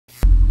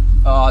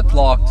Oh, it's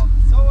locked.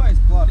 It's always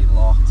bloody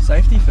locked.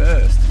 Safety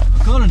first.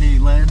 I've got a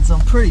new lens, I'm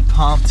pretty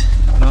pumped.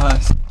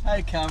 Nice.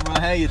 Hey camera,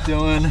 how you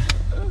doing? You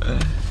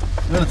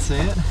want to see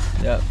it?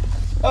 Yep.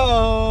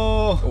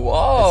 Oh!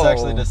 Whoa! It's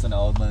actually just an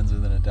old lens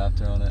with an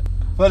adapter on it.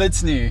 But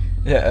it's new.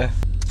 Yeah.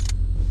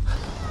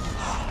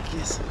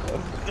 Yes.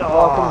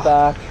 Welcome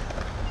back.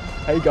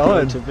 How you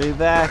going? Good to be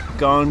back.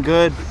 Going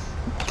good.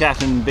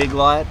 Captain Big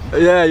Light.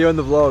 Yeah, you're on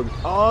the vlog.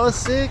 Oh,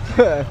 sick.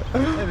 Hey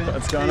man,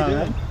 what's going on,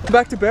 man?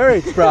 Back to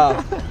Berwick,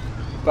 bruh.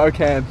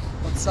 Bocam.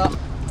 What's up?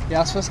 Yeah,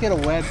 I was supposed to get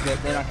a web,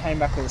 but then I came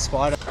back with a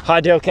spider.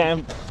 Hi, Del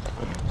Cam.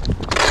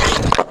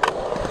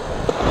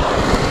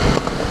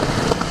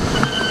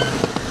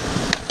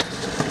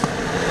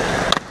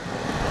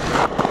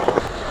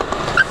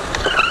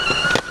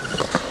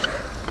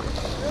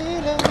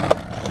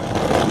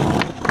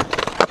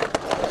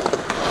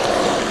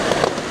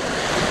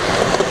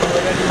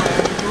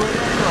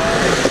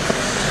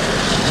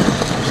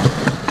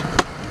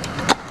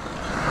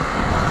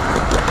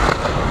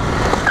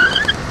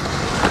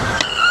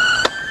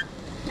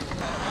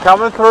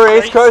 Coming through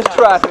East Coast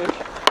traffic.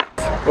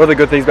 What are the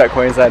good things about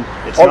Queensland?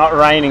 It's not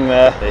raining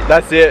there.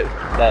 That's it.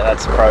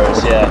 That's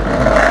pros,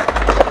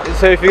 yeah.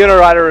 So if you're going to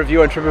write a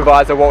review on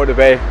TripAdvisor, what would it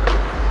be?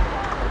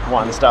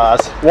 1 star.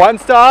 1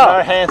 star?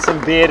 No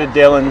handsome bearded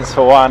Dylans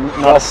for one.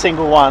 Not a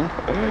single one.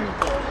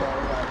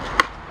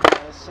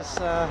 It's just,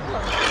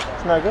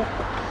 it's no good.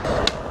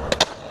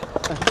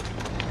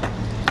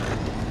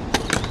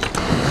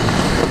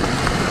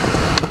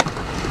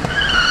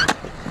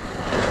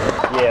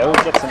 Yeah, we'll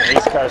get some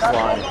East Coast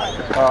line.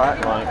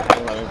 Alright.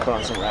 Let me put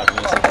on some rap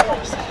music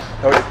first.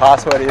 Know what your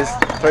password is?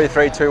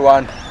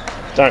 3321.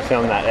 Don't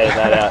film that, edit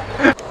that out.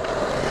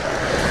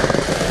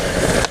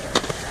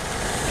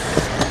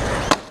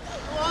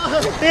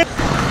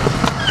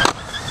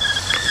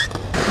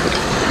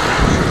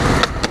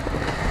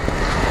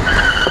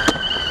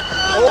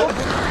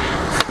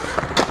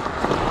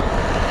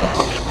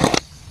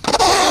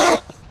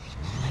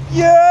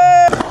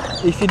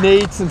 If you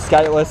need some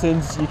skate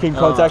lessons, you can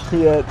contact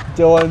me at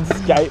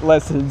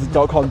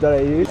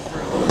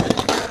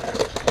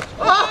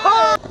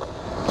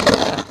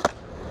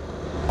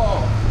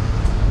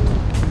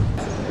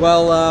dylan.n.warren.com.au.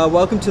 Well,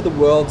 welcome to the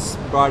world's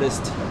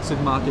brightest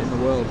supermarket in the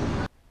world.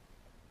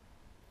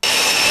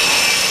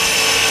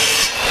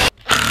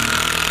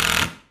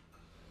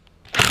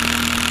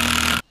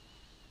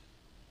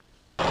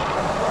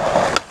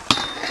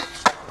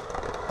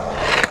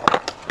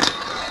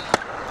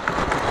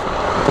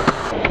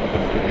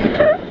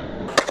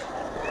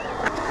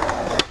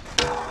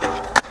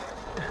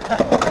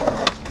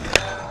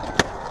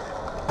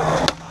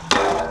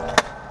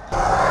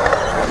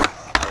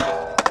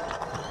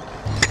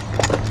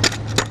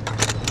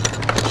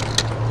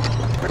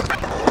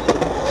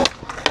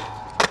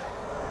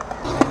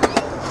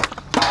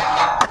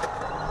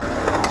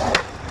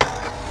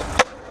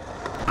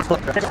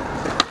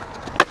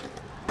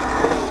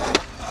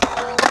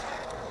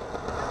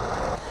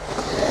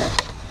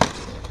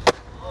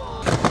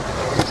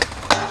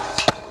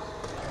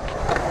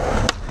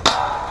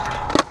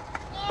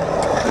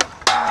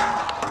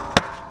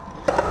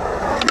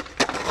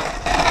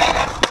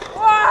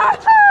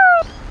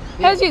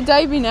 How's your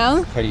day been,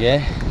 Alan? Pretty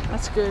good.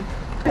 That's good.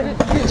 Good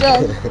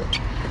job.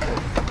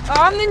 Oh,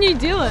 I'm the new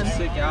Dylan.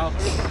 Sick, Al.